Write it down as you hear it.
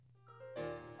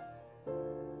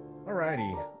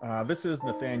Alrighty, this is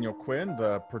Nathaniel Quinn,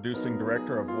 the producing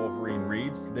director of Wolverine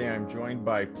Reads. Today I'm joined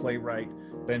by playwright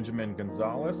Benjamin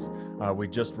Gonzales. We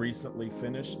just recently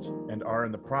finished and are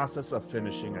in the process of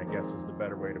finishing, I guess is the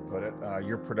better way to put it,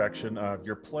 your production of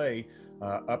your play,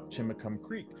 Up Chimicum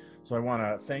Creek. So I want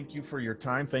to thank you for your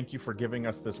time. Thank you for giving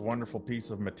us this wonderful piece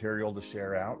of material to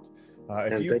share out.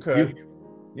 If And you thank could, you.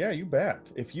 yeah, you bet.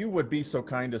 If you would be so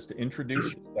kind as to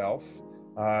introduce yourself,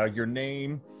 your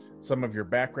name, some of your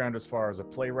background as far as a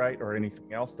playwright or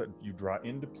anything else that you draw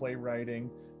into playwriting,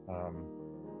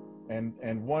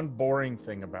 and one boring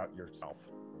thing about yourself.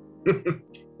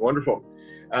 Wonderful.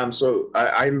 My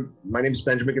name is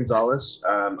Benjamin Gonzales.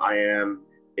 I am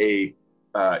a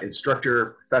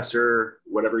instructor, professor,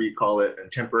 whatever you call it, a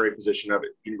temporary position of at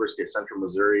University of Central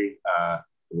Missouri,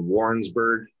 in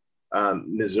Warrensburg,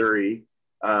 Missouri.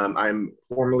 I'm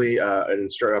formerly a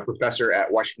professor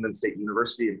at Washington State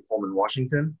University in Pullman,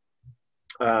 Washington.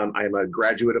 I'm a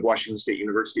graduate of Washington State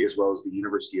University as well as the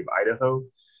University of Idaho.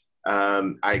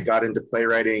 I got into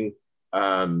playwriting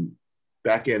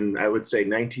back in, I would say,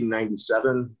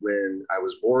 1997 when I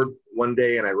was bored one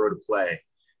day and I wrote a play.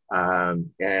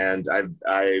 And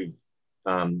I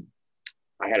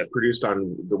had it produced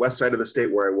on the west side of the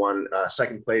state where I won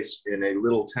second place in a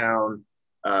little town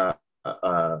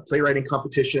playwriting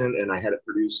competition, and I had it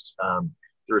produced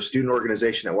through a student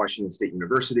organization at Washington State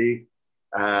University.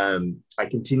 I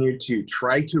continued to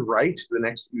try to write the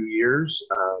next few years,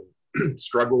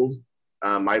 struggled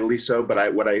mightily so,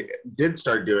 but what I did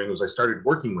start doing was I started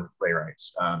working with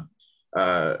playwrights.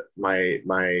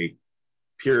 My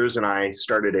peers and I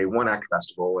started a one-act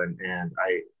festival, and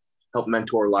I helped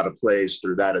mentor a lot of plays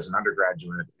through that as an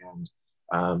undergraduate. And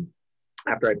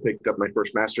after I picked up my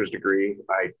first master's degree,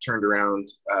 I turned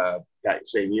around that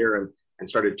same year and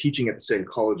started teaching at the same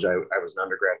college I was an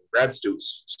undergrad and grad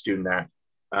student at.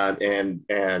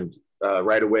 And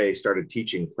right away started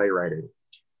teaching playwriting.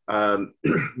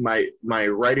 My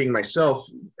writing myself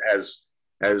has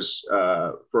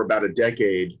for about a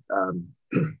decade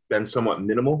been somewhat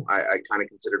minimal. I kind of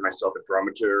considered myself a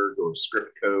dramaturg or a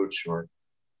script coach or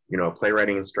a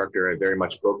playwriting instructor. I very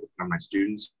much focused on my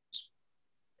students.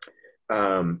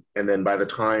 And then by the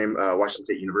time Washington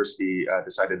State University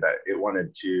decided that it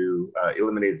wanted to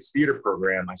eliminate its theater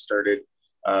program, I started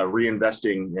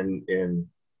reinvesting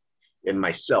in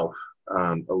myself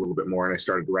a little bit more, and I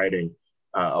started writing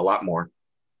a lot more.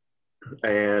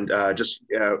 And just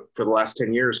for the last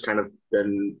 10 years, kind of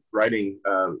been writing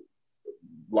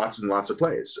lots and lots of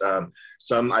plays.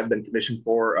 Some I've been commissioned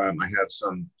for. I have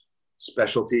some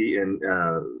specialty in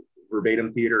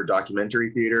verbatim theater,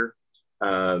 documentary theater.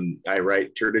 I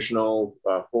write traditional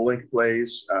full-length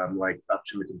plays like Up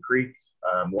Chimicum Creek,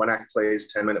 one-act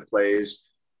plays, 10-minute plays.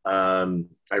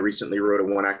 I recently wrote a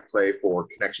one-act play for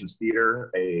Connections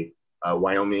Theater, a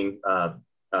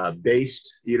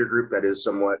Wyoming-based theater group that is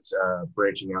somewhat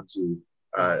branching out to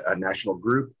a national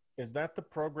group. Is that the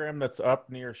program that's up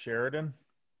near Sheridan?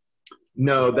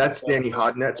 No, that's Danny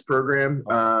Hodnett's program.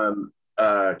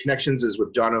 Connections is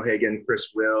with John O'Hagan,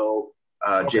 Chris Will,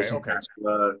 Jason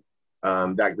Pasqua,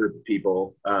 that group of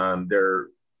people. They're,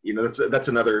 that's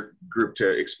another group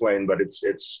to explain, but it's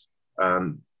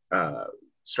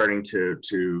starting to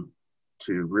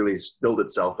really build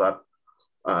itself up.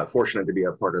 Fortunate to be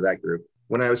a part of that group.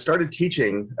 When I started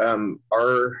teaching,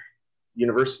 our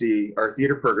university, our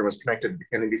theater program was connected to the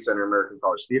Kennedy Center American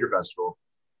College Theater Festival.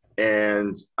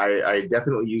 And I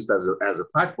definitely used as a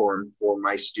platform for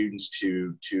my students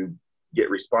to get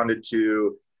responded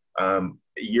to.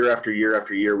 Year after year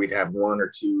after year, we'd have one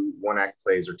or two one-act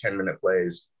plays or 10-minute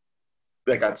plays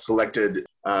that got selected.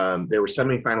 They were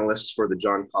semi-finalists for the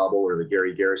John Cobble or the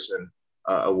Gary Garrison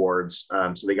awards.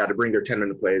 So they got to bring their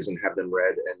 10-minute plays and have them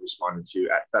read and responded to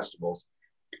at festivals.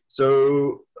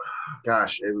 So,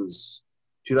 gosh, it was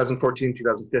 2014,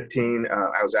 2015.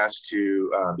 I was asked to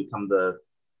become the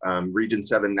Region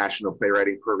 7 National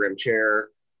Playwriting Program Chair,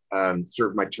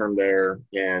 served my term there,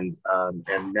 and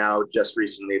now just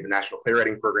recently the National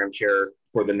Playwriting Program Chair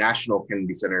for the National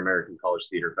Kennedy Center American College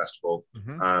Theater Festival.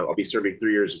 Mm-hmm. I'll be serving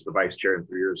 3 years as the vice chair and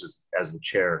 3 years as the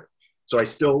chair. So I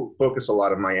still focus a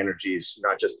lot of my energies,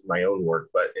 not just in my own work,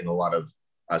 but in a lot of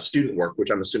student work,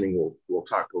 which I'm assuming we'll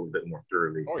talk a little bit more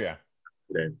thoroughly. Oh yeah.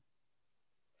 Today.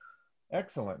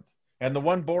 Excellent. And the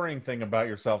one boring thing about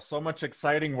yourself, so much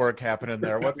exciting work happening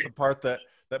there. What's the part that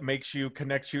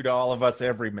connects you to all of us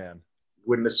everyman?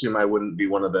 Wouldn't assume I wouldn't be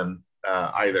one of them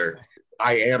either.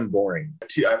 I am boring.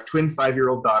 I have twin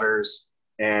 5-year-old daughters,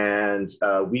 and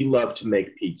we love to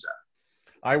make pizza.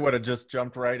 I would have just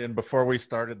jumped right in. Before we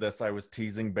started this, I was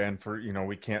teasing Ben for,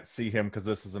 we can't see him because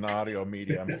this is an audio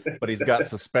medium, but he's got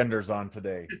suspenders on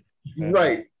today.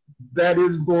 Right. That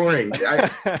is boring.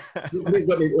 Please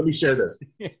let me share this.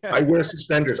 Yeah. I wear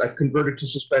suspenders. I've converted to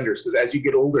suspenders because as you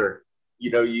get older,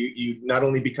 you not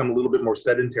only become a little bit more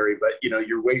sedentary, but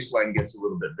your waistline gets a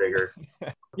little bit bigger.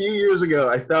 A few years ago,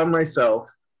 I found myself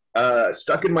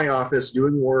stuck in my office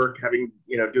doing work,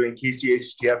 doing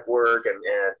KCACTF work,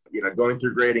 and going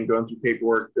through grading, going through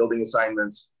paperwork, building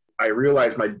assignments. I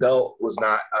realized my belt was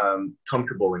not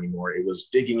comfortable anymore. It was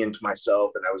digging into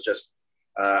myself, and I was just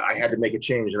I had to make a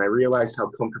change, and I realized how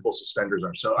comfortable suspenders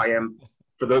are. So I am,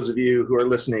 for those of you who are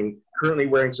listening, currently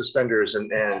wearing suspenders, and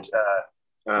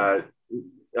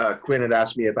Quinn had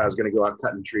asked me if I was going to go out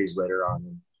cutting trees later on.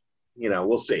 And,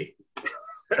 we'll see.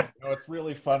 It's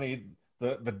really funny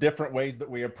the different ways that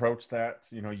we approach that.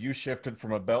 You shifted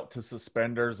from a belt to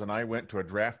suspenders, and I went to a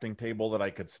drafting table that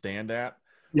I could stand at.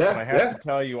 Yeah, but I have to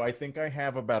tell you, I think I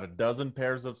have about a dozen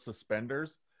pairs of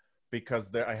suspenders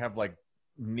because I have like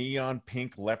neon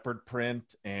pink leopard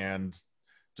print and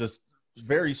just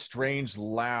very strange,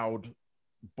 loud,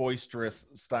 boisterous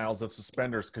styles of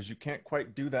suspenders, because you can't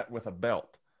quite do that with a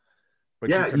belt. But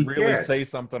you can really say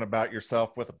something about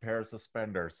yourself with a pair of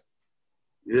suspenders.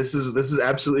 This is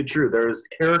absolutely true. There is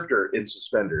character in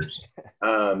suspenders.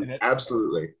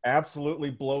 Absolutely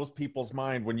blows people's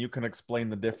mind when you can explain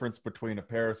the difference between a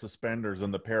pair of suspenders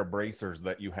and the pair of bracers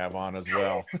that you have on as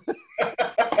well.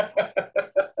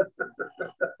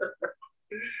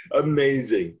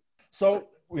 Amazing. So,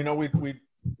 we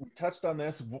touched on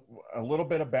this, a little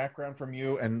bit of background from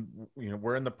you, and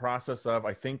we're in the process of,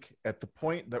 I think at the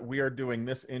point that we are doing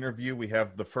this interview, we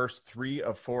have the first 3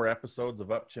 of 4 episodes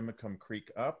of Up Chimicum Creek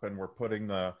up, and we're putting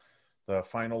the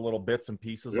final little bits and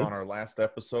pieces on our last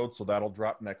episode, so that'll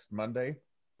drop next Monday.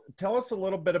 Tell us a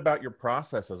little bit about your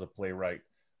process as a playwright.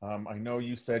 I know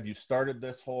you said you started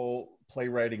this whole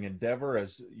playwriting endeavor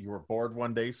as you were bored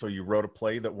one day, so you wrote a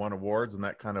play that won awards, and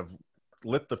that kind of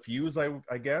lit the fuse,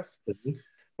 I guess. Mm-hmm.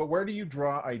 But where do you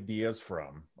draw ideas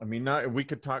from? I mean, we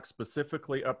could talk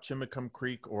specifically Up Chimicum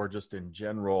Creek or just in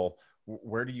general.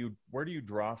 Where do you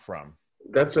draw from?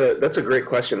 That's a great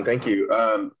question. Thank you.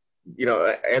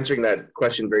 Answering that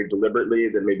question very deliberately,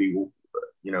 then maybe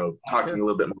talking a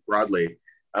little bit more broadly.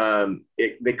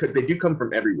 They do come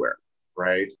from everywhere,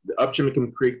 right? The Up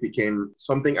Chimicum Creek became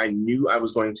something I knew I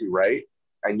was going to write.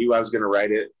 I knew I was going to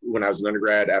write it when I was an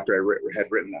undergrad after I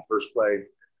had written that first play.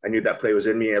 I knew that play was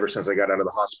in me ever since I got out of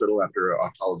the hospital after an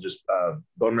autologous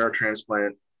bone marrow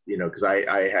transplant, because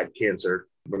I had cancer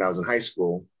when I was in high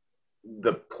school.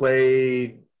 The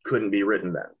play couldn't be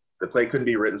written then. The play couldn't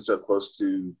be written so close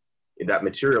to that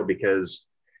material because,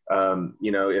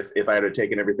 if I had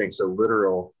taken everything so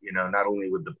literal, not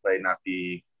only would the play not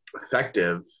be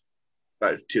effective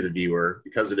to the viewer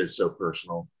because it is so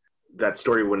personal, that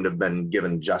story wouldn't have been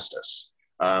given justice.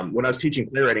 When I was teaching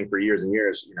playwriting for years and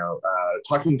years,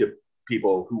 talking to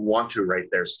people who want to write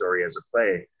their story as a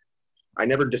play, I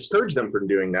never discourage them from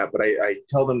doing that, but I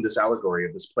tell them this allegory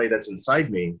of this play that's inside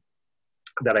me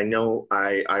that I know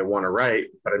I want to write,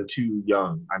 but I'm too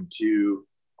young. I'm too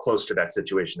close to that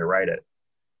situation to write it.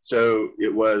 So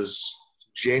it was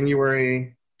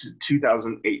January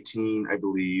 2018, I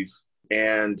believe.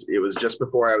 And it was just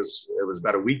before it was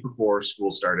about a week before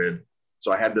school started.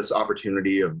 So I had this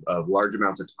opportunity of large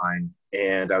amounts of time.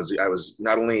 And I was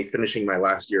not only finishing my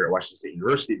last year at Washington State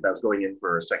University, but I was going in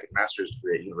for a second master's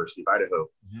degree at University of Idaho.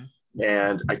 Mm-hmm.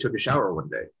 And I took a shower one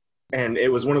day. And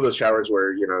it was one of those showers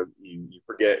where, you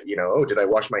forget, oh, did I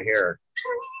wash my hair?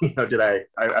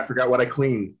 I forgot what I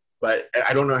cleaned. But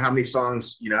I don't know how many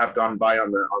songs, have gone by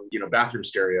on bathroom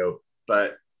stereo.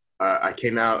 But I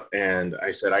came out and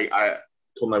I said, I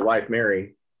told my wife,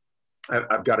 Mary,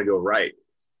 I've got to go write.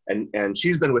 And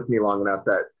she's been with me long enough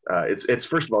that it's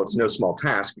first of all, it's no small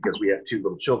task because we have 2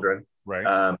 little children.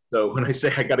 Right. So when I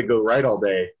say I got to go write all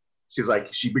day, she's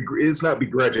like, it's not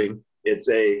begrudging. It's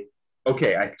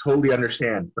okay, I totally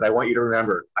understand, but I want you to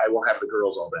remember, I will have the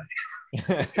girls all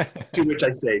day. To which I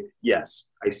say, yes,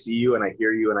 I see you and I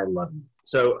hear you and I love you.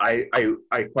 So I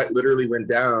quite literally went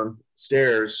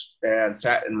downstairs and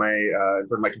sat in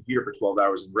front of my computer for 12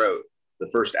 hours and wrote the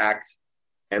first act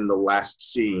and the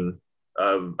last scene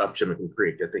of Up Chimicum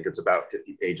Creek. I think it's about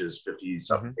 50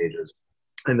 something pages,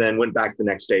 and then went back the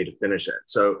next day to finish it.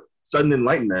 So sudden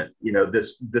enlightenment,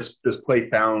 this play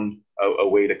found a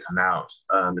way to come out,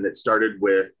 and it started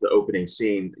with the opening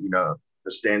scene.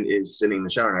 The Stan is sitting in the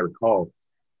shower, and I recall,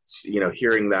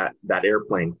 hearing that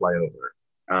airplane fly over,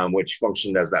 which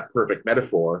functioned as that perfect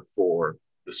metaphor for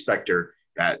the specter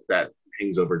that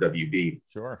hangs over WB.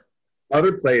 Sure.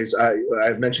 Other plays,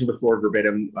 I've mentioned before,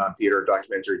 verbatim theater,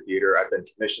 documentary theater. I've been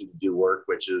commissioned to do work,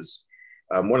 which is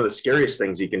one of the scariest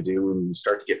things you can do when you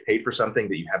start to get paid for something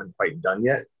that you haven't quite done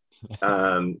yet.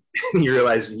 You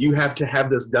realize you have to have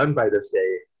this done by this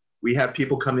day. We have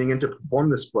people coming in to perform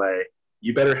this play.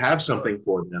 You better have something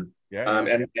for them.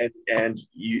 And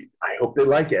I hope they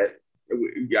like it.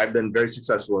 I've been very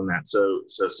successful in that. So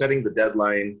setting the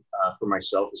deadline for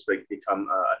myself has become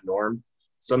a norm.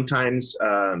 Sometimes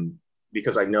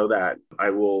because I know that I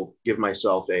will give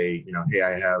myself hey,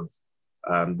 I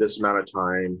have this amount of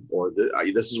time, or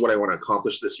this is what I want to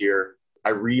accomplish this year. I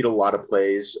read a lot of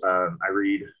plays. I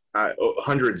read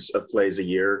hundreds of plays a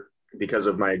year because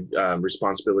of my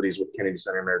responsibilities with Kennedy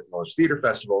Center American Knowledge Theater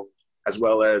Festival, as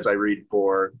well as I read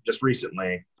for, just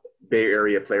recently, Bay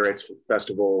Area Playwrights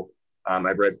Festival.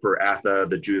 I've read for ATHA,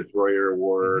 the Judith Royer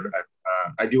Award.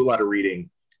 Mm-hmm. I do a lot of reading.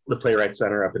 The Playwright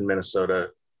Center up in Minnesota.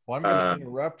 Well, I'm going to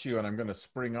interrupt you, and I'm going to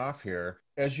spring off here.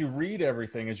 As you read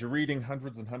everything, as you're reading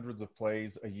hundreds and hundreds of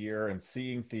plays a year and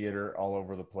seeing theater all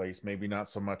over the place, maybe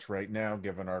not so much right now,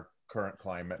 given our current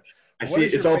climate. I see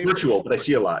it's all virtual, but I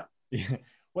see a lot.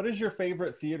 What is your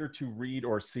favorite theater to read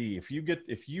or see? If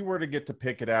you were to get to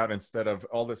pick it out instead of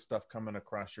all this stuff coming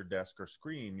across your desk or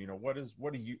screen, what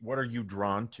are you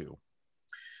drawn to?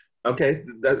 Okay,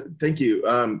 thank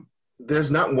you.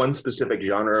 There's not one specific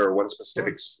genre or one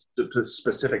specific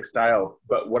style,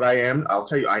 but I'll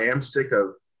tell you, I am sick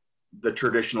of the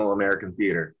traditional American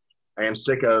theater. I am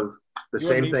sick of the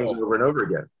same things over and over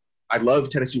again. I love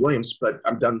Tennessee Williams, but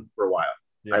I'm done for a while.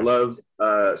 Yeah. I love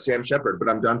Sam Shepard, but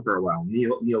I'm done for a while.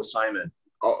 Neil Simon,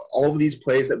 all of these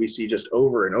plays that we see just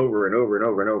over and over and over and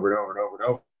over and over and over and over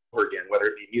and over again, whether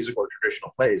it be musical or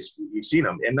traditional plays, we've seen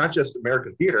them, and not just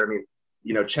American theater. I mean,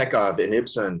 Chekhov and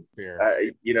Ibsen,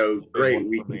 great.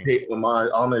 We can pay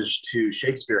homage to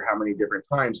Shakespeare how many different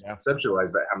times,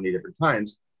 conceptualize that how many different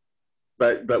times,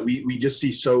 but we just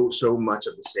see so much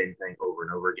of the same thing over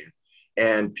and over again,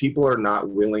 and people are not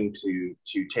willing to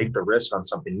take the risk on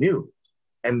something new.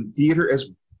 And theater is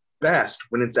best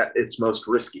when it's at its most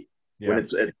risky, when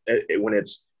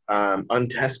it's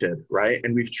untested, right?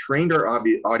 And we've trained our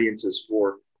audiences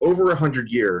for over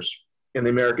 100 years in the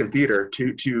American theater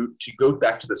to go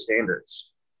back to the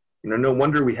standards. No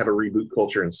wonder we have a reboot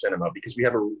culture in cinema, because we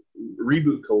have a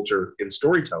reboot culture in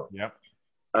storytelling.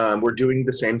 We're doing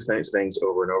the same things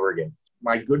over and over again.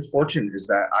 My good fortune is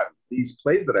that these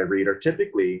plays that I read are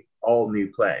typically all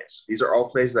new plays. These are all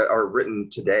plays that are written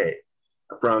today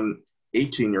from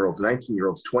 18-year-olds,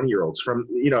 19-year-olds, 20-year-olds, from,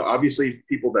 obviously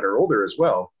people that are older as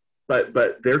well, but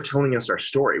they're telling us our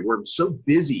story. We're so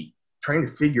busy trying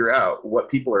to figure out what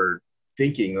people are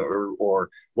thinking or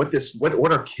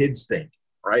what our kids think,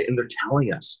 right? And they're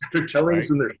telling us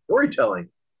in their storytelling,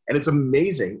 and it's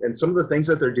amazing. And some of the things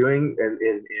that they're doing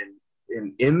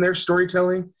in their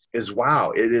storytelling is,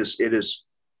 wow, it is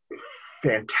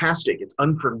fantastic. It's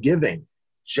unforgiving.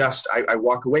 Just I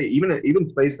walk away,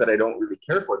 even plays that I don't really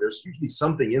care for, there's usually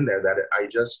something in there that I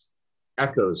just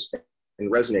echoes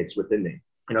and resonates within me.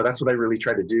 That's what I really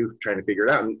try to do, trying to figure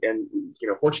it out. And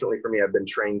fortunately for me, I've been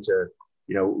trained to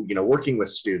working with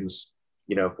students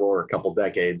for a couple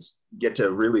decades, get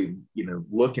to really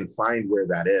look and find where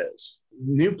that is.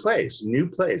 New plays,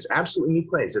 absolutely new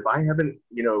plays. If I haven't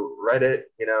read it,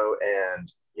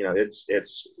 and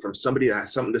it's from somebody that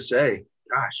has something to say,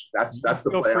 gosh, that's the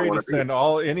play I want to send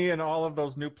any and all of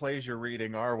those new plays you're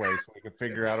reading our way, so we can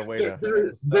figure out a way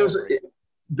to.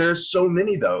 There's so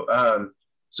many though.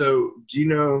 So do you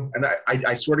know? And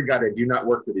I swear to God, I do not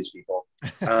work for these people.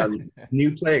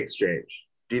 New Play Exchange.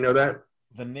 Do you know that?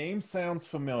 The name sounds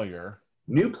familiar.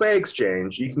 New Play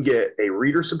Exchange. You can get a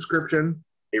reader subscription,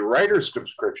 a writer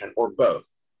subscription, or both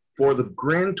for the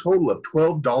grand total of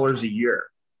 $12 a year.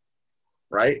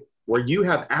 Right? Where you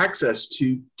have access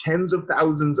to tens of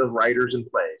thousands of writers and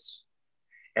plays,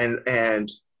 and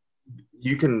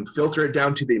you can filter it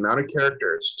down to the amount of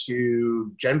characters,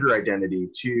 to gender identity,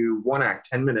 to 1 act,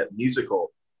 10-minute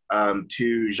musical,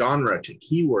 to genre, to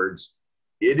keywords.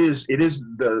 It is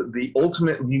the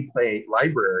ultimate new play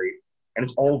library, and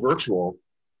it's all virtual,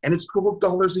 and it's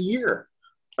 $12 a year.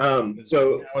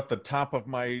 So at the top of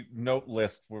my note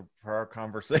list for our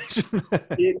conversation.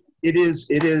 it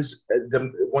is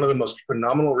one of the most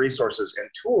phenomenal resources and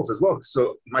tools as well.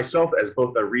 So myself, as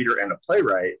both a reader and a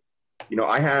playwright,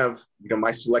 I have my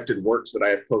selected works that I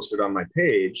have posted on my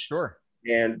page. Sure.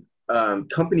 And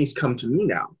companies come to me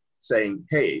now saying,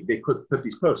 hey, they put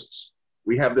these posts.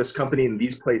 We have this company and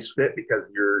these plays fit because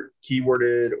you're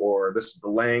keyworded, or this is the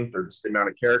length, or this is the amount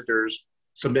of characters.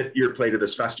 Submit your play to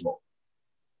this festival.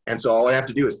 And so all I have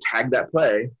to do is tag that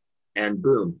play, and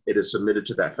boom, it is submitted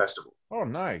to that festival. Oh,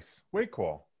 nice. Way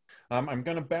cool. I'm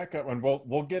going to back up, and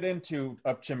we'll get into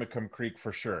Up Chimicum Creek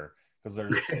for sure. because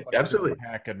there's so much to Absolutely.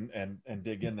 unpack and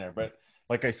dig in there. But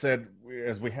like I said,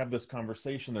 as we have this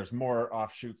conversation, there's more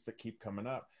offshoots that keep coming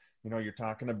up. You're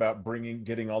talking about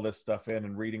getting all this stuff in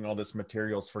and reading all this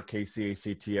materials for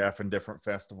KCACTF and different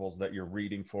festivals that you're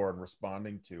reading for and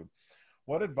responding to.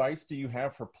 What advice do you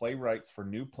have for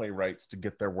new playwrights to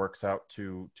get their works out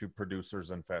to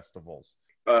producers and festivals?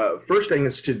 First thing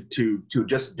is to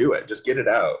just do it, just get it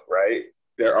out, right?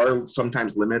 There are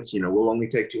sometimes limits, we'll only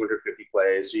take 250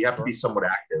 plays, so you have to be somewhat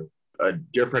active. A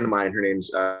dear friend of mine, her name's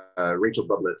Rachel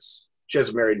Bublitz. She has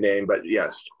a married name, but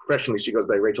yes, professionally she goes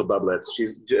by Rachel Bublitz.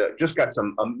 She's just got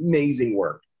some amazing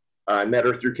work. I met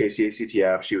her through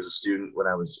KCACTF. She was a student when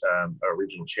I was a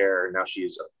regional chair. Now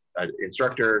she's an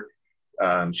instructor.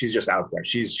 She's just out there.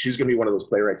 She's going to be one of those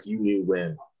playwrights you knew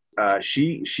when.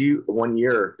 She 1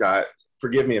 year got,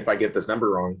 forgive me if I get this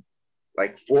number wrong,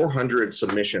 like 400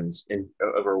 submissions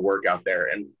of her work out there.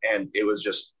 And it was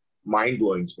just mind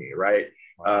blowing to me, right?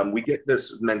 We get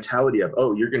this mentality of,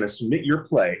 oh, you're going to submit your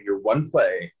one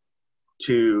play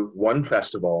to one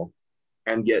festival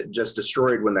and get just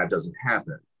destroyed when that doesn't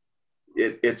happen.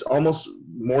 It's almost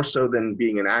more so than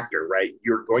being an actor, right?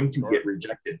 You're going to get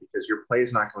rejected because your play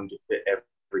is not going to fit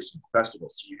every single festival.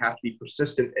 So you have to be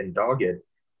persistent and dogged,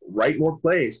 write more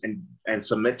plays and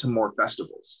submit to more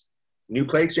festivals. New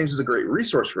Play Exchange is a great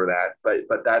resource for that,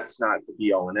 but that's not the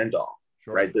be all and end all,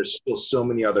 right? There's still so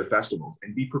many other festivals,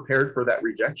 and be prepared for that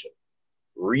rejection.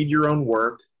 Read your own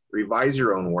work, revise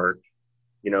your own work,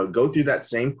 go through that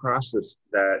same process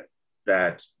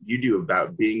that you do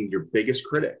about being your biggest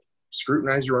critic.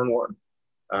 Scrutinize your own work.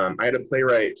 I had a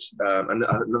playwright,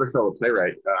 another fellow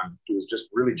playwright, who was just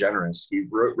really generous. He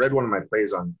read one of my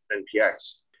plays on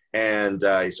NPX, and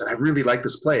he said, "I really like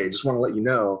this play. I just want to let you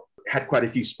know, it had quite a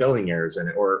few spelling errors in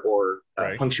it, or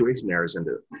punctuation errors in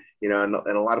it." And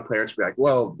a lot of playwrights would be like,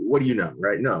 "Well, what do you know?"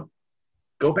 Right? No,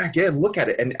 go back in, look at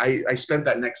it. And I spent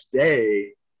that next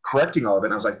day correcting all of it.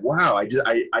 And I was like, wow, I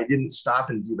didn't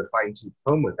stop and do the fine tooth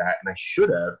comb with that, and I should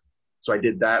have. So I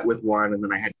did that with one, and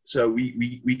then so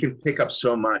we can pick up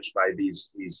so much by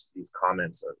these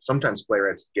comments. Sometimes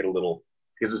playwrights get a little,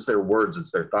 because it's their words,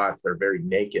 it's their thoughts. They're very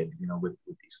naked, with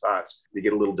these thoughts. They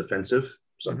get a little defensive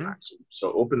sometimes. Mm-hmm.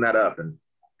 So open that up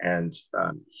and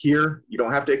hear. You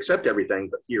don't have to accept everything,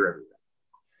 but hear everything.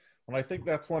 Well, I think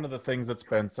that's one of the things that's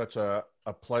been such a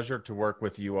pleasure to work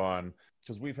with you on,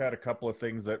 because we've had a couple of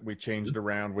things that we changed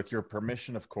around with your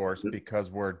permission, of course, because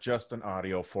we're just an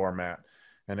audio format.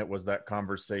 And it was that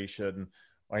conversation.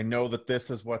 I know that this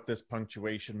is what this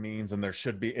punctuation means, and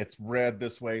it's read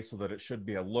this way so that it should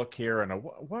be a look here and a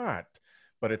what,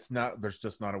 but it's not. There's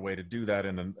just not a way to do that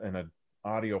in an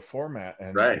audio format.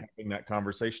 And having that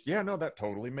conversation, yeah, no, that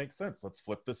totally makes sense. Let's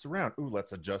flip this around. Ooh,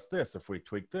 let's adjust this. If we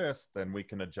tweak this, then we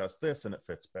can adjust this, and it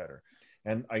fits better.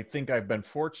 And I think I've been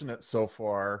fortunate so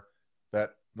far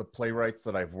that the playwrights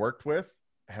that I've worked with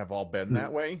have all been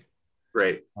that way.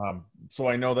 Great. So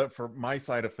I know that for my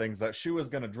side of things, that shoe is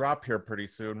going to drop here pretty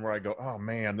soon, where I go, oh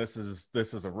man, this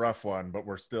is a rough one, but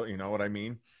we're still, you know what I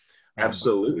mean?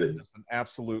 Absolutely. It's just an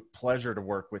absolute pleasure to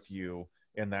work with you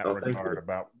in that regard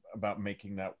about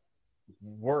making that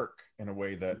work in a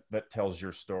way that tells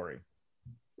your story.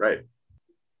 Right.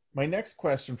 My next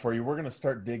question for you, we're going to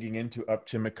start digging into Up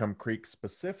Chimicum Creek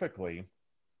specifically,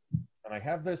 and I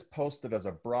have this posted as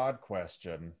a broad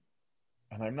question.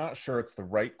 And I'm not sure it's the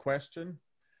right question,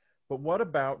 but what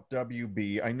about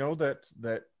WB? I know that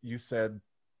you said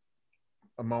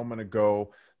a moment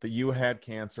ago that you had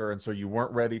cancer, and so you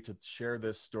weren't ready to share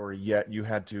this story yet. You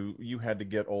had to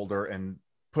get older and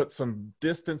put some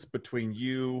distance between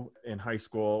you in high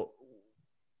school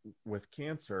with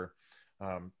cancer.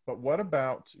 But what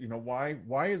about,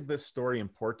 why is this story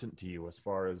important to you as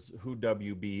far as who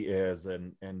WB is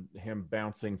and him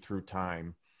bouncing through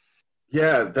time?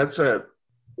 Yeah, that's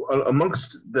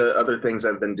amongst the other things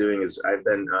I've been doing is I've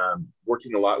been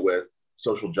working a lot with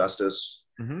social justice.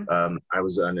 Mm-hmm. I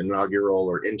was an inaugural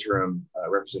or interim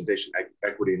representation,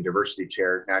 equity, and diversity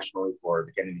chair nationally for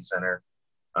the Kennedy Center.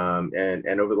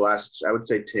 And over the last, I would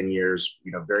say 10 years,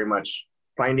 very much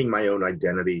finding my own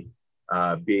identity,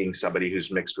 being somebody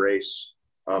who's mixed race,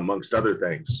 amongst other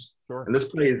things. Sure. And this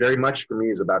play very much for me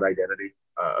is about identity,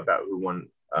 about who one,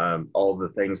 all the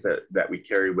things that we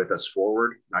carry with us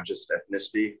forward, not just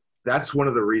ethnicity. That's one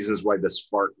of the reasons why the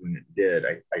spark when it did,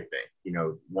 I think,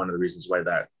 one of the reasons why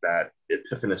that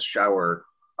epiphanous shower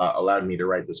allowed me to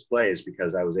write this play is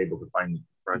because I was able to finally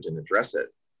confront and address it,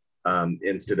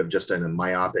 instead of just in a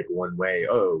myopic one way,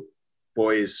 oh,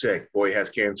 boy is sick, boy has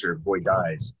cancer, boy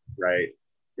dies, right?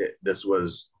 This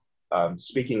was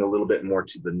speaking a little bit more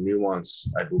to the nuance,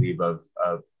 I believe, of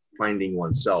finding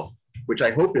oneself, which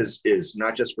I hope is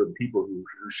not just for the people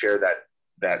who share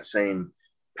that same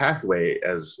pathway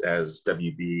as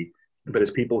WB, but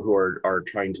as people who are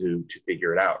trying to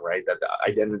figure it out, right? That the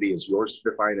identity is yours to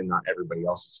define and not everybody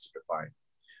else's to define.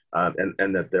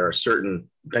 And that there are certain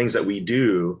things that we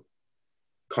do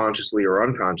consciously or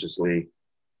unconsciously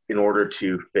in order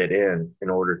to fit in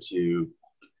order to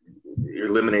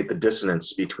eliminate the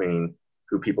dissonance between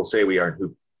who people say we are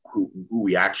and who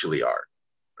we actually are.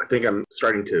 I think I'm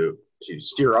starting to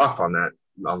steer off on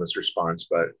this response,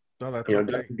 but no, that's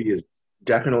WB is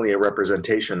definitely a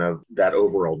representation of that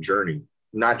overall journey,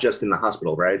 not just in the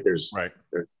hospital, right? There's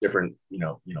different,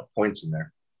 points in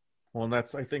there. Well, and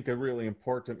that's, I think, a really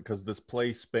important, because this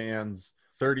play spans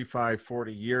 35,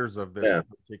 40 years of this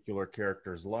particular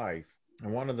character's life.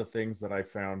 And one of the things that I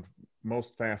found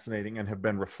most fascinating and have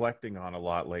been reflecting on a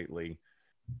lot lately,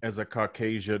 as a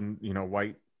Caucasian,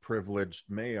 white privileged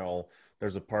male,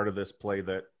 there's a part of this play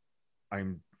that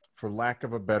I'm, for lack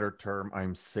of a better term,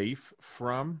 I'm safe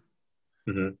from,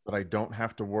 that I don't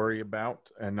have to worry about.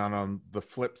 And on the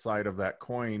flip side of that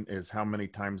coin is how many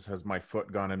times has my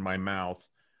foot gone in my mouth,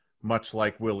 much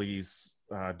like Willie's,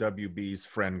 WB's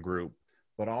friend group,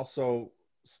 but also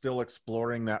still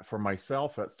exploring that for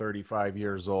myself at 35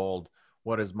 years old.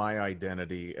 What is my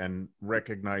identity, and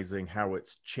recognizing how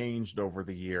it's changed over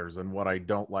the years and what I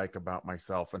don't like about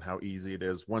myself, and how easy it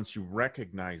is once you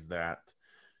recognize that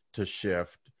to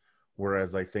shift.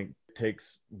 Whereas I think it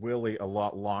takes Willie a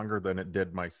lot longer than it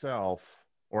did myself,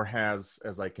 or has,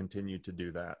 as I continue to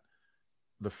do that,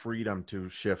 the freedom to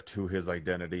shift who his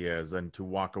identity is and to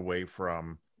walk away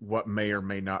from what may or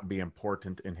may not be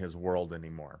important in his world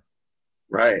anymore.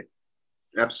 Right.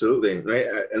 Absolutely. Right.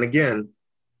 And again,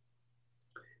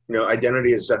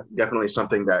 identity is definitely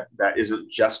something that isn't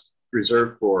just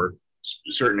reserved for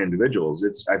certain individuals.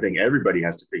 I think everybody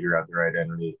has to figure out their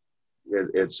identity.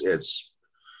 It's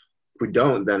if we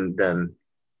don't, then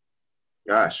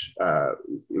gosh, at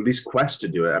least quest to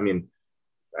do it. I mean,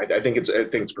 I think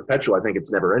it's perpetual. I think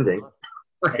it's never ending,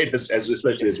 right?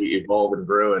 Especially as we evolve and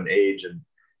grow and age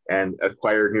and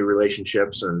acquire new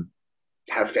relationships and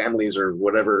have families or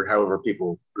whatever, however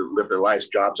people live their lives,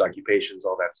 jobs, occupations,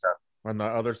 all that stuff. On the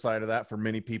other side of that, for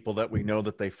many people that we know,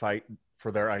 that they fight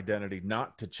for their identity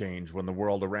not to change when the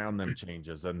world around them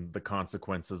changes, and the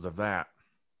consequences of that.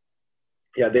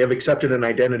 Yeah, they have accepted an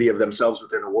identity of themselves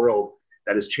within a world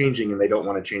that is changing, and they don't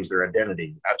want to change their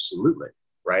identity. Absolutely.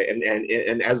 Right.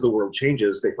 And as the world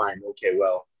changes, they find, okay,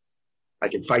 well, I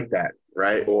can fight that,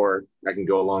 right? Or I can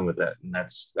go along with it. And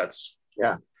that's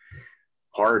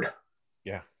hard.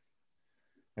 Yeah.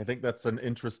 I think that's an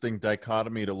interesting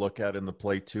dichotomy to look at in the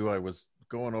play too. I was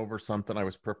going over something. I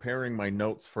was preparing my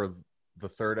notes for the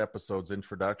third episode's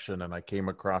introduction, and I came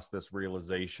across this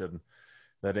realization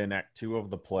that in Act 2 of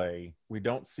the play, we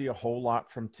don't see a whole lot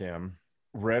from Tim.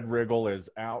 Red Riggle is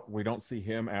out. We don't see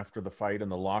him after the fight in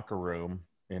the locker room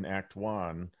in Act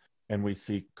 1. And we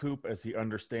see Coop as he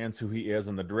understands who he is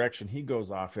and the direction he goes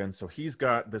off in. So he's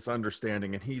got this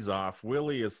understanding and he's off.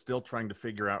 Willie is still trying to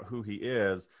figure out who he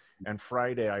is. And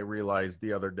Friday, I realized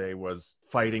the other day, was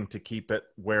fighting to keep it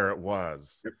where it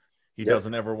was. He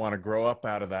doesn't ever want to grow up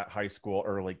out of that high school,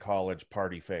 early college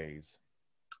party phase.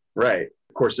 Right.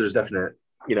 Of course, there's definite,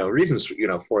 reasons,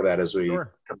 for that, as we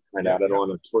find out. I don't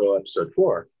want to spoil episode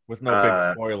 4. With no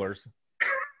big spoilers.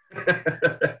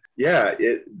 Yeah,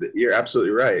 you're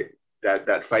absolutely right.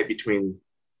 That fight between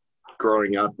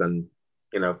growing up and,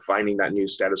 finding that new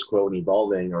status quo and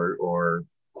evolving, or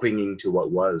clinging to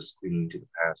what was, clinging to the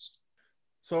past.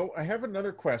 So I have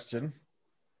another question.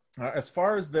 As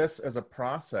far as this as a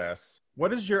process,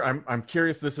 what is your, I'm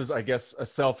curious, this is, I guess, a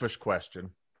selfish question.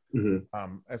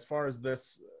 As far as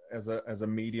this as a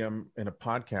medium in a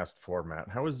podcast format,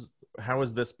 how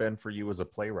has this been for you as a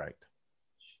playwright?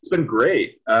 It's been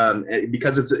great,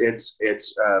 because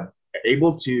it's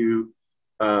able to,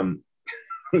 I'm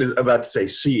about to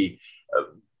say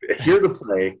hear the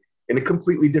play in a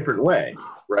completely different way,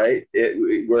 right?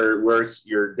 Where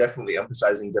you're definitely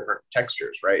emphasizing different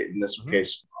textures, right? In this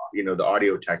case, the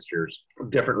audio textures,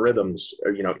 different rhythms.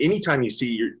 Anytime you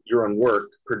see your own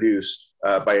work produced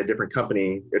by a different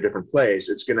company, a different place,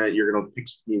 you're gonna pick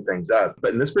new things up.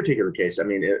 But in this particular case, I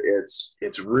mean,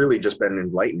 it's really just been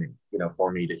enlightening,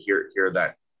 for me to hear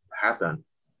that happen.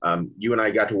 You and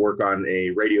I got to work on a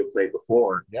radio play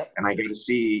before, and I got to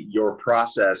see your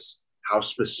process, how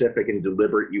specific and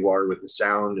deliberate you are with the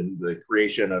sound and the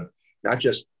creation of not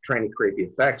just trying to create the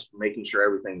effects, but making sure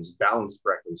everything's balanced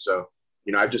correctly. So,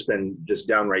 I've just been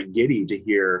downright giddy to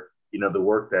hear, the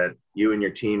work that you and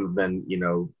your team have been,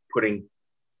 putting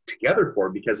together for,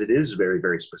 because it is very,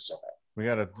 very specific. We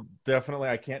got to definitely,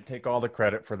 I can't take all the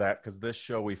credit for that because this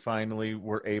show we finally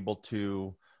were able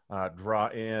to draw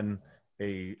in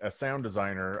a sound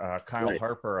designer, Kyle Right.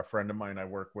 Harper, a friend of mine I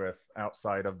work with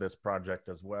outside of this project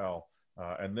as well.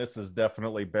 And this has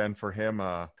definitely been for him.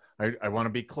 I want to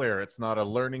be clear, it's not a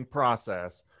learning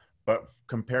process, but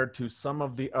compared to some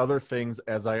of the other things,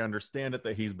 as I understand it,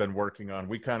 that he's been working on,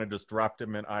 we kind of just dropped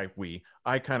him in.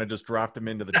 I kind of just dropped him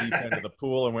into the deep end of the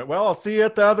pool and went, well, I'll see you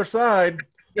at the other side.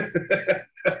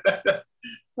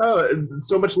 Oh,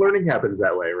 so much learning happens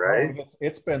that way, Oh, right?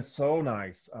 it's been so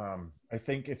nice. I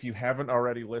think if you haven't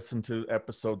already listened to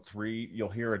episode 3, you'll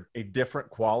hear a different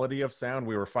quality of sound.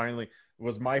 We were finally, it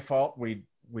was my fault. We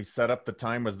set up the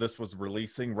time as this was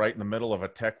releasing right in the middle of a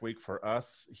tech week for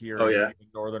us here Oh in yeah.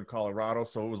 northern Colorado.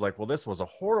 So it was like, well, this was a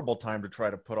horrible time to try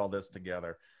to put all this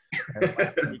together. And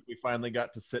last week we finally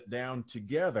got to sit down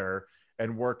together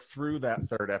and work through that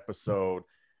third episode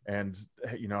and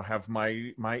have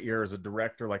my ear as a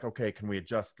director like, okay, can we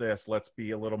adjust this, let's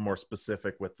be a little more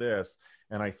specific with this.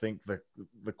 And I think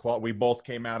we both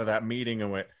came out of that meeting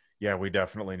and went, yeah, we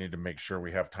definitely need to make sure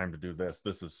we have time to do this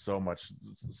is so much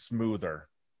smoother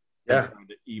than Yeah. trying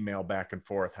to email back and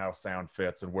forth how sound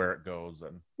fits and where it goes.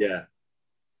 And Yeah.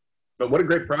 But what a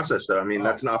great process, though. I mean, oh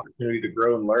that's an opportunity to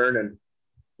grow and learn. And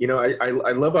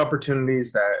I love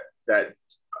opportunities that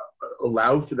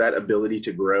allow for that ability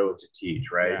to grow and to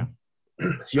teach. Right.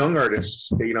 yeah, Young artists,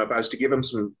 if I was to give them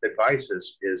some advice,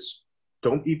 is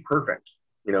don't be perfect.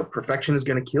 Perfection is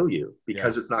going to kill you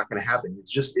because yeah. it's not going to happen.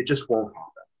 It just won't happen.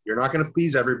 You're not going to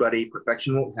please everybody.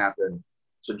 Perfection won't happen.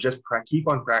 So just keep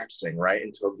on practicing, right,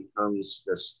 until it becomes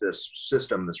this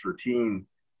system, this routine,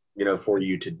 for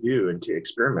you to do and to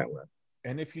experiment with.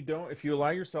 And if you allow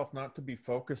yourself not to be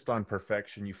focused on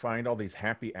perfection, you find all these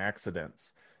happy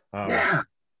accidents. Um, Yeah.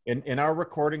 in our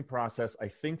recording process, I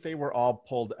think they were all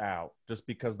pulled out just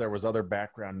because there was other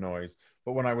background noise.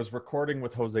 But when I was recording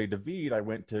with Jose David, I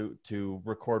went to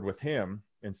record with him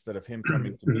instead of him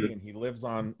coming to me. And he lives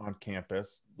on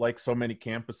campus. Like so many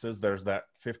campuses, there's that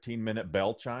 15-minute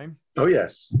bell chime. Oh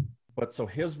yes. But so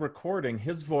his recording,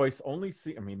 his voice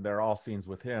they're all scenes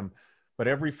with him, but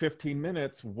every 15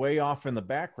 minutes, way off in the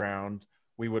background,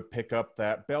 we would pick up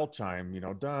that bell chime,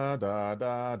 da, da,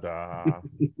 da, da.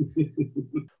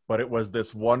 But it was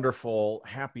this wonderful,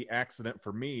 happy accident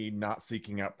for me, not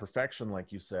seeking out perfection,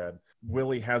 like you said.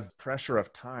 Willie has the pressure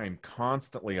of time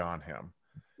constantly on him.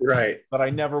 Right. But I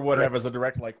never would Right. have as a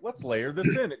director, like, let's layer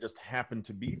this in. It just happened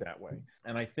to be that way.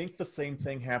 And I think the same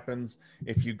thing happens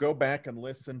if you go back and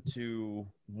listen to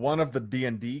one of the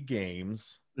D&D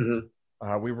games.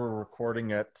 Mm-hmm. We were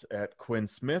recording at Quinn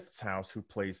Smith's house, who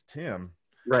plays Tim.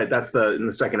 Right. That's in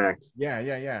the second act. Yeah.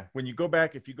 If you go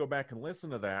back and listen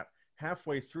to that,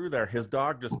 halfway through there, his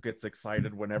dog just gets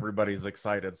excited when everybody's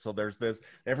excited. So there's this,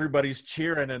 everybody's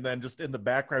cheering, and then just in the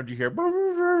background you hear, and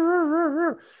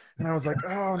I was like,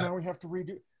 oh, now we have to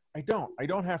redo. I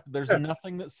don't have to. There's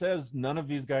nothing that says none of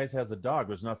these guys has a dog.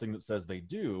 There's nothing that says they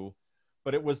do,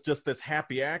 but it was just this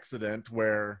happy accident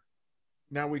where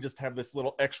now we just have this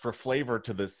little extra flavor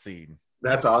to this scene.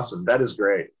 That's awesome. That is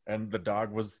great. And the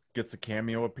dog gets a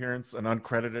cameo appearance, an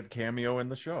uncredited cameo in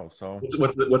the show. So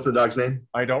What's the dog's name?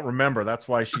 I don't remember. That's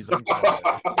why she's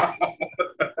uncredited.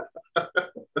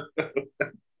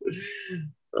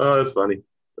 Oh, that's funny.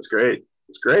 That's great.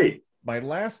 It's great. My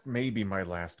last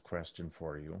question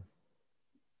for you.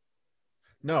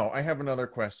 No, I have another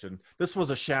question. This was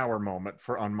a shower moment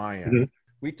on my end. Mm-hmm.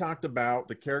 We talked about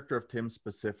the character of Tim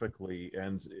specifically,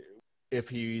 and if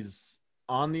he's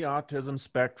on the autism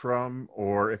spectrum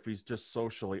or if he's just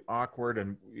socially awkward.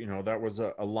 And, that was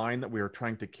a line that we were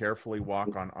trying to carefully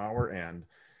walk on our end.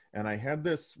 And I had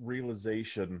this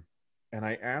realization, and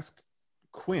I asked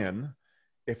Quinn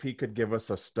if he could give us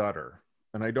a stutter.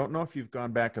 And I don't know if you've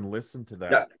gone back and listened to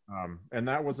that. Yeah. And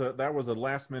that was a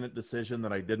last minute decision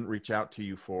that I didn't reach out to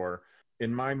you for.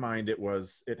 In my mind, it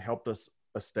helped us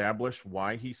establish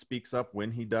why he speaks up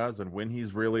when he does and when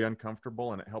he's really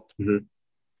uncomfortable. And it helped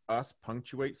us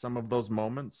punctuate some of those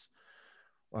moments,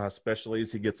 especially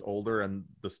as he gets older and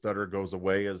the stutter goes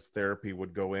away as therapy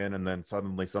would go in, and then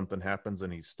suddenly something happens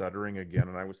and he's stuttering again.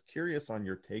 And I was curious on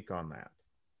your take on that.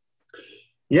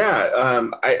 Yeah,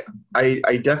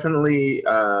 I definitely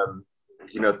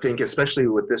think, especially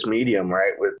with this medium,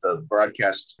 right, with the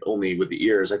broadcast only with the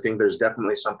ears, I think there's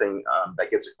definitely something that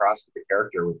gets across to the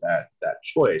character with that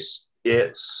choice.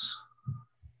 It's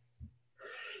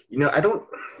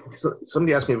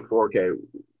somebody asked me before, okay,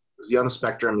 is he on the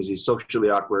spectrum? Is he socially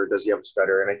awkward? Does he have a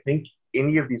stutter? And I think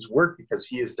any of these work because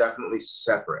he is definitely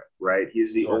separate, right?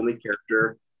 He's the only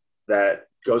character that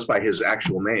goes by his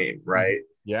actual name, right?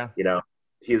 Yeah.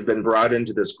 he's been brought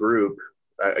into this group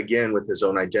again with his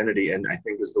own identity, and I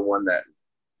think is the one that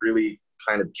really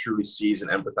kind of truly sees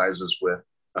and empathizes with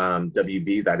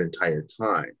WB that entire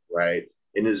time, right?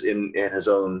 In his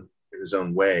own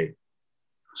way.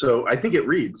 So I think it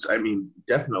reads, I mean,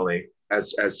 definitely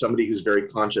as somebody who's very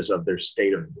conscious of their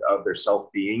state of their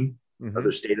self-being, of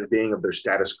their state of being, of their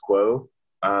status quo.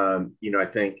 I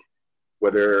think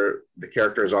whether the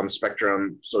character is on the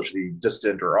spectrum, socially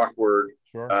distant or awkward,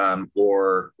 Sure.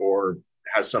 Or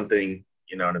has something,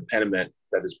 an impediment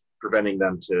that is preventing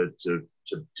them to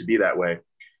be that way.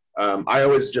 I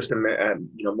always just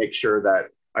make sure that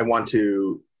I want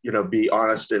to be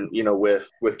honest and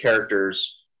with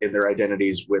characters in their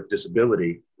identities with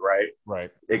disability,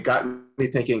 right? It got me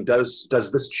thinking, does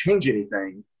this change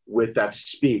anything with that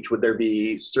speech? Would there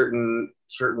be certain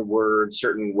words,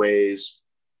 certain ways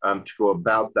to go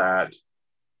about that?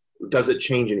 Does it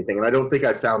change anything? And I don't think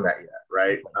I found that yet,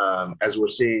 right? As we're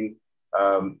seeing,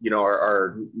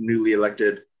 our newly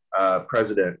elected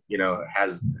president,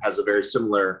 has a very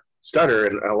similar stutter.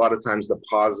 And a lot of times the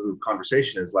pause in the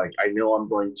conversation is like, I know I'm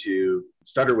going to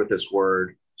stutter with this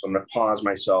word, so I'm going to pause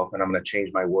myself and I'm going to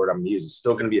change my word I'm going to use. It's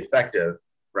still going to be effective,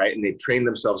 right? And they've trained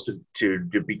themselves to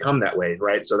become that way,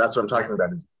 right? So that's what I'm talking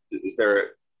about. Is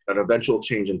there an eventual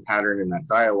change in pattern in that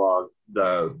dialogue,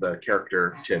 the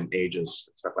character Tim ages,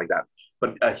 and stuff like that?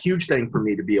 But a huge thing for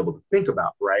me to be able to think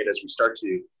about, right, as we start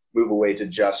to move away to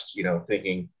just,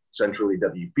 thinking centrally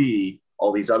WB,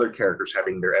 all these other characters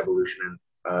having their evolution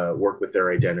and work with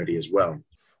their identity as well.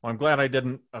 Well, I'm glad I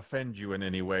didn't offend you in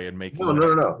any way in making.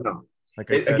 No. Like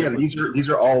I said, again, these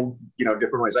are all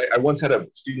different ways. I once had a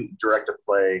student direct a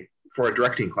play for a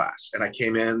directing class, and I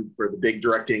came in for the big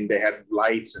directing. They had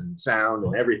lights and sound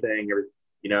and everything,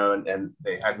 and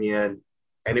they had me in,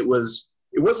 and it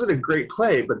wasn't a great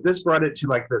play, but this brought it to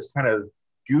like this kind of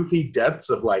goofy depths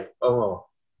of like,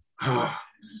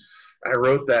 I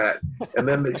wrote that, and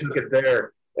then they took it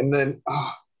there, and then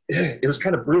it was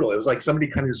kind of brutal. It was like somebody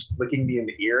kind of just flicking me in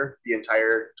the ear the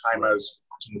entire time I was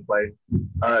watching the play.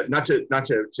 Not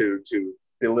to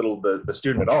belittle the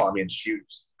student at all. I mean, she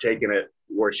was taking it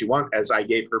where she wanted, as I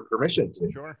gave her permission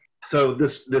to. Sure. So the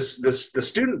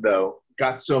student though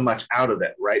got so much out of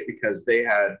it, right? Because they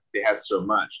had so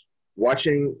much.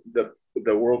 Watching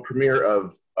the world premiere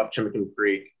of Up Chimicum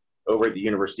Creek over at the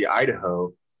University of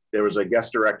Idaho, there was a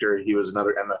guest director. He was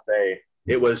another MFA.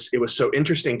 It was so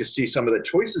interesting to see some of the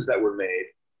choices that were made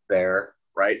there,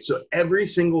 right? So every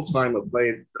single time a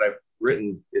play that I've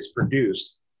written is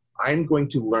produced, I'm going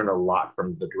to learn a lot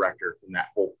from the director from that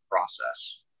whole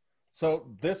process. So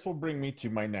this will bring me to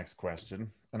my next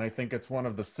question, and I think it's one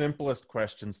of the simplest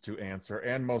questions to answer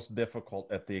and most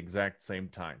difficult at the exact same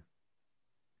time.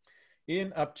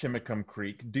 In Up Chimicum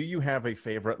Creek, do you have a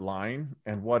favorite line,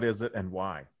 and what is it and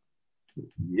why?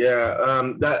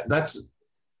 Yeah,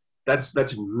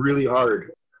 that's really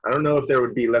hard. I don't know if there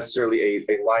would be necessarily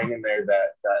a line in there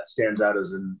that stands out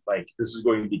as in like, this is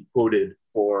going to be quoted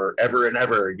forever and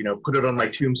ever, put it on my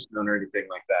tombstone or anything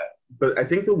like that. But I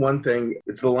think the one thing,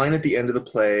 it's the line at the end of the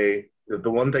play,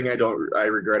 the one thing I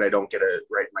regret I don't get it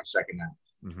right in my second act.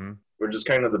 Mm-hmm. Which is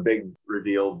kind of the big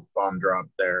reveal bomb drop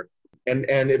there. And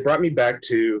it brought me back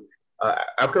to,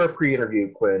 after our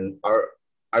pre-interview, Quinn,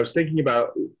 I was thinking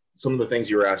about some of the things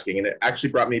you were asking, and it actually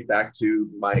brought me back to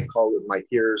my call with my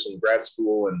peers in grad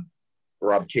school and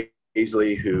Rob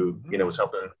Casely, who was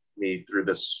helping me through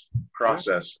this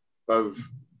process of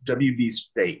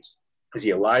WB's fate. Is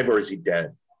he alive or is he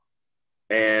dead?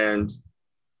 And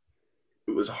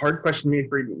it was a hard question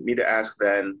for me to ask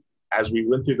then. As we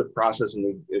went through the process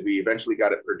and we eventually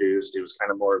got it produced, it was kind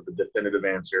of more of the definitive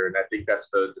answer, and I think that's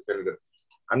the definitive.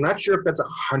 I'm not sure if that's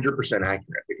 100%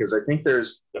 accurate, because I think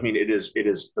it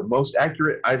is the most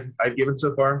accurate I've given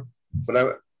so far.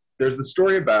 But there's the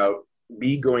story about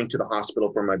me going to the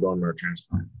hospital for my bone marrow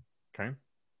transplant. Okay.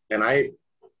 And I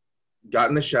got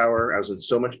in the shower. I was in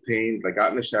so much pain. I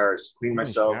got in the shower, cleaned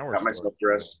myself, got myself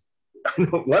dressed. A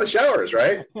lot of showers,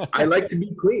 right? I like to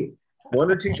be clean. 1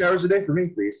 or 2 showers a day for me,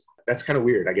 please. That's kind of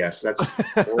weird, I guess. That's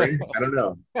boring. I don't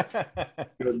know.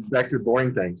 Back to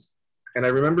boring things. And I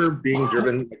remember being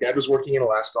driven. My dad was working in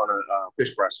Alaska on a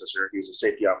fish processor. He was a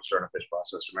safety officer on a fish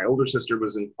processor. My older sister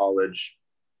was in college.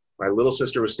 My little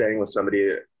sister was staying with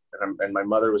somebody, and my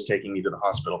mother was taking me to the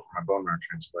hospital for my bone marrow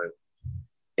transplant.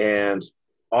 And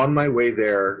on my way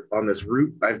there, on this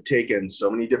route I've taken so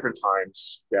many different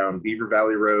times, down Beaver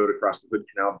Valley Road, across the Hood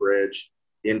Canal Bridge,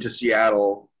 into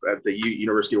Seattle at the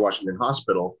University of Washington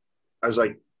Hospital, I was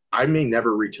like, I may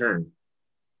never return.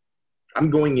 I'm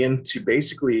going in to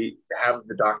basically have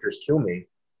the doctors kill me.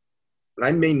 And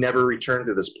I may never return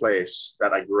to this place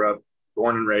that I grew up,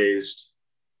 born and raised,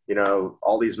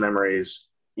 all these memories.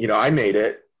 I made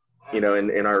it, in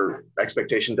our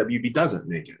expectation, WB doesn't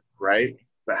make it, right?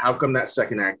 But how come that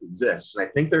second act exists? And I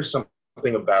think there's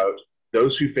something about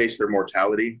those who face their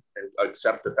mortality and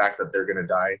accept the fact that they're going to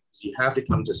die. So you have to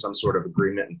come to some sort of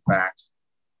agreement and fact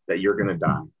that you're going to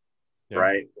die,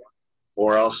 right?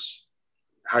 Or else,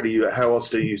 how else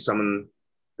do you summon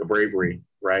the bravery,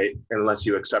 right? Unless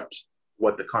you accept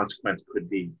what the consequence could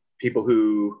be. People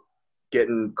who get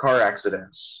in car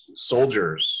accidents,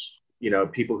 soldiers,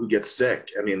 people who get sick.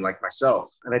 I mean, like myself.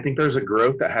 And I think there's a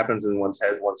growth that happens in one's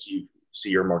head once you see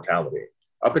your mortality.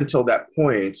 Up until that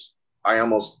point, I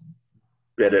almost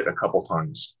bit it a couple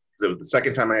times because it was the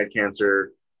second time I had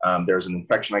cancer. There was an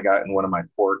infection I got in one of my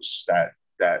ports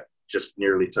that just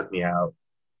nearly took me out.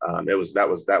 That was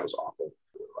awful.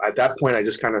 At that point, I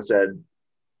just kind of said,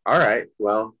 all right,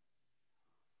 well,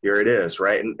 here it is,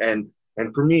 right? And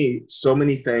for me, so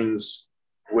many things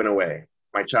went away.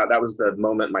 That was the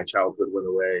moment my childhood went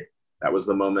away. That was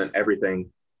the moment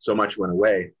so much went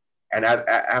away. And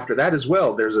after that as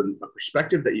well, there's a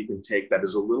perspective that you can take that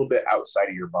is a little bit outside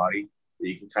of your body, that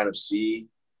you can kind of see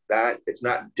that it's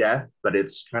not death, but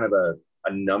it's kind of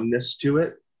a numbness to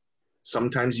it.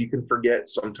 Sometimes you can forget,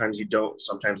 sometimes you don't,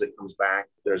 sometimes it comes back.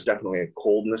 There's definitely a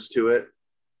coldness to it.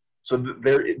 So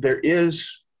there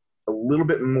is a little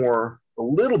bit,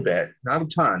 not a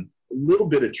ton, a little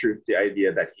bit of truth to the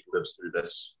idea that he lives through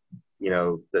this,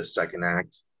 this second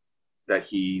act, that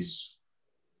he's,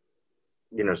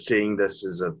 seeing this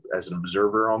as an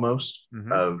observer almost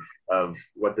of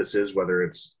what this is, whether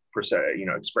it's,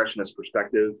 expressionist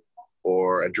perspective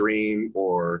or a dream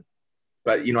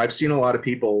but I've seen a lot of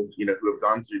people, who have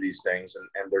gone through these things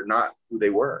and they're not who they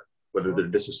were, whether they're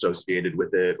disassociated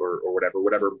with it or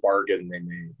whatever bargain they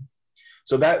made.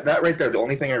 So that right there, the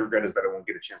only thing I regret is that I won't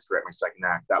get a chance to write my second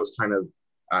act. That was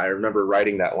I remember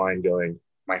writing that line going,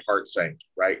 my heart sank,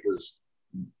 right? Because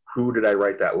who did I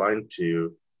write that line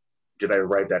to? Did I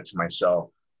write that to myself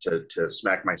to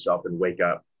smack myself and wake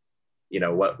up?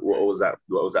 What was that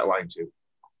line to?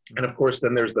 And of course,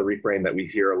 then there's the refrain that we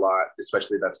hear a lot,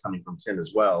 especially that's coming from Tim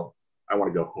as well. I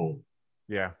want to go home.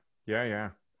 Yeah.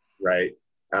 Right.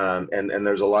 And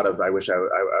there's a lot of, I wish I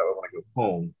want to go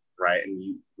home. Right.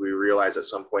 And we realize at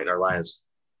some point in our lives,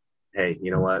 hey,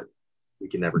 you know what? We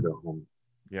can never go home.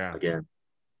 Yeah. Again.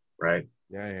 Right.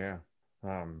 Yeah.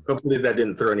 Hopefully that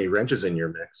didn't throw any wrenches in your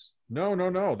mix. No.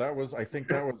 I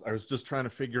was just trying to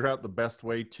figure out the best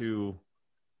way to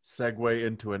segue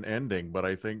into an ending, but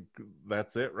I think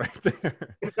that's it right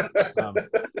there.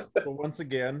 So once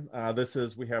again,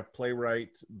 we have playwright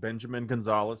Benjamin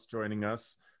Gonzales joining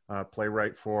us,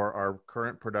 playwright for our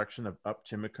current production of Up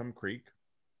Chimicum Creek.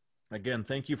 Again,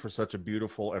 thank you for such a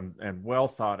beautiful and well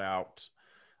thought out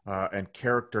and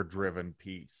character driven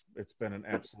piece. It's been an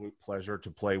absolute pleasure to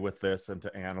play with this and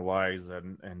to analyze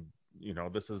and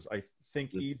this is, I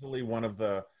think, easily one of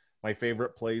my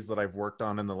favorite plays that I've worked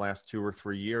on in the last 2 or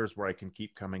 3 years, where I can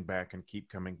keep coming back and keep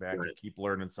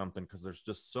learning something, because there's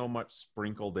just so much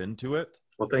sprinkled into it.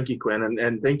 Well, thank you, Quinn.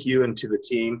 And thank you and to the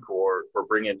team for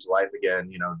bringing it to life again,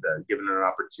 giving it an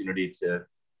opportunity to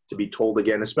be told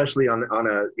again, especially on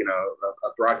a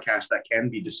broadcast that can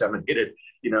be disseminated,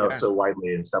 so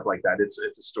widely and stuff like that. It's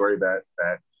a story that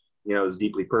is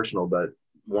deeply personal, but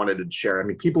wanted to share. I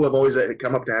mean, people have always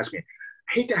come up to ask me,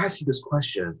 I hate to ask you this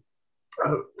question.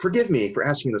 Forgive me for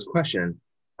asking this question.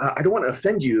 I don't want to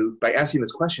offend you by asking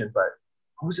this question, but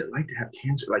what was it like to have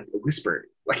cancer? Like whispered,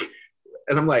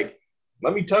 and I'm like,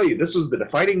 let me tell you, this was the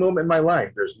defining moment in my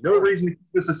life. There's no reason to keep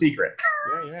this a secret.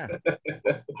 Yeah.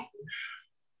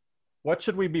 What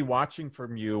should we be watching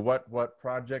from you? What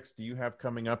projects do you have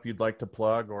coming up you'd like to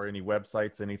plug, or any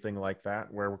websites, anything like that?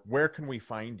 Where can we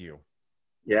find you?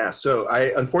 Yeah, so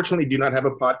I unfortunately do not have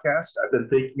a podcast. I've been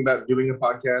thinking about doing a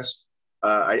podcast.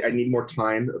 I need more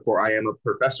time, for I am a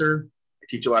professor. I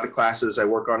teach a lot of classes. I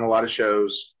work on a lot of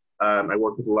shows. I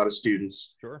work with a lot of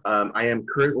students. Sure. I am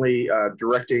currently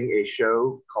directing a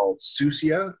show called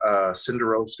Susia,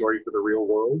 Cinderella Story for the Real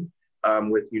World,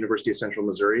 with University of Central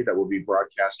Missouri, that will be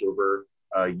broadcast over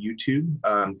YouTube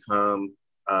come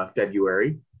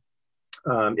February.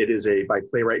 It is by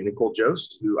playwright Nicole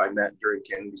Jost, who I met during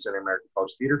Kennedy Center American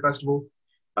College Theater Festival,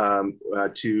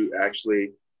 to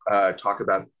actually talk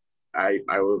about. I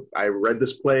read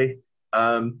this play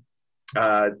 4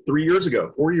 years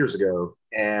ago,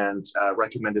 and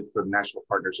recommended for the National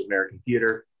Partners of American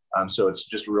Theater. So it's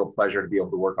just a real pleasure to be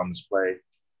able to work on this play.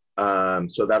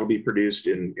 So that'll be produced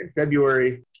in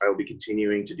February. I will be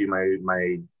continuing to do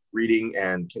my reading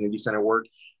and Kennedy Center work.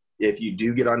 If you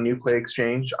do get on New Play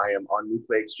Exchange, I am on New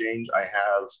Play Exchange. I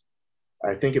have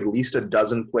I think at least a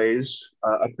dozen plays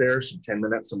up there, some 10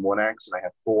 minutes, some one acts, and I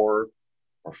have 4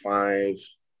 or 5,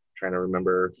 trying to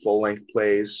remember, full length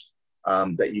plays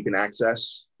that you can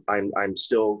access. I'm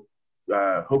still,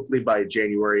 hopefully by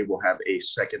January, we'll have a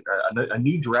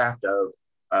new draft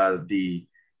of the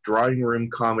drawing room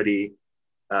comedy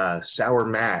Sour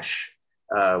Mash,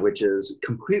 which is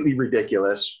completely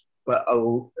ridiculous, but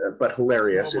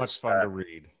hilarious. So much fun to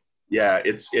read. Yeah,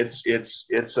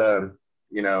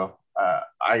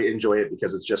 I enjoy it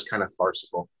because it's just kind of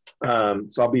farcical.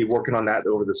 So I'll be working on that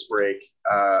over this break.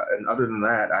 And other than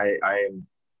that, I am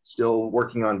still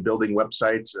working on building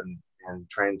websites and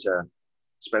trying to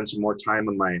spend some more time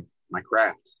on my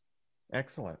craft.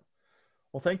 Excellent.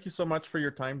 Well, thank you so much for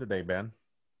your time today, Ben.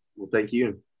 Well, thank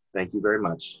you. Thank you very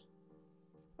much.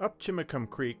 Up Chimicum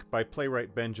Creek by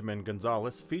playwright Benjamin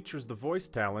Gonzales features the voice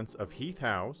talents of Heath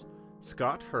Howes,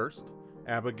 Scott Hurst,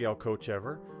 Abigail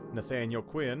Kochever, Nathaniel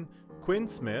Quinn, Quinn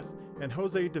Smith, and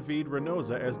Jose David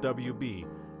Reynosa as WB,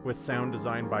 with sound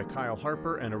design by Kyle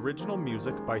Harper and original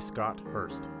music by Scott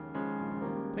Hurst.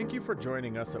 Thank you for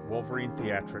joining us at Wolverine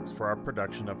Theatrics for our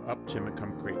production of Up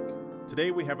Chimicum Creek.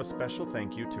 Today we have a special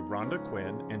thank you to Rhonda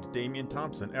Quinn and Damian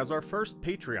Thompson as our first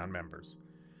Patreon members.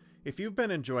 If you've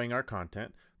been enjoying our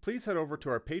content, please head over to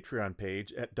our Patreon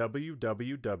page at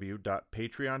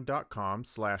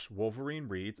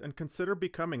www.patreon.com/WolverineReads and consider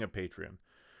becoming a patron.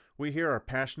 We here are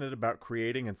passionate about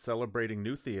creating and celebrating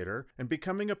new theater, and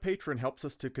becoming a patron helps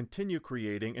us to continue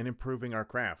creating and improving our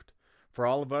craft. For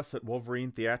all of us at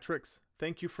Wolverine Theatrics,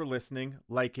 thank you for listening,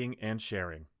 liking, and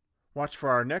sharing. Watch for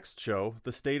our next show,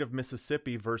 The State of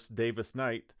Mississippi vs. Davis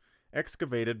Knight,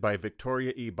 excavated by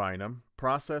Victoria E. Bynum,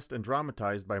 processed and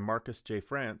dramatized by Marcus J.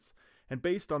 France, and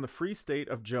based on The Free State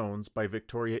of Jones by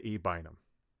Victoria E. Bynum.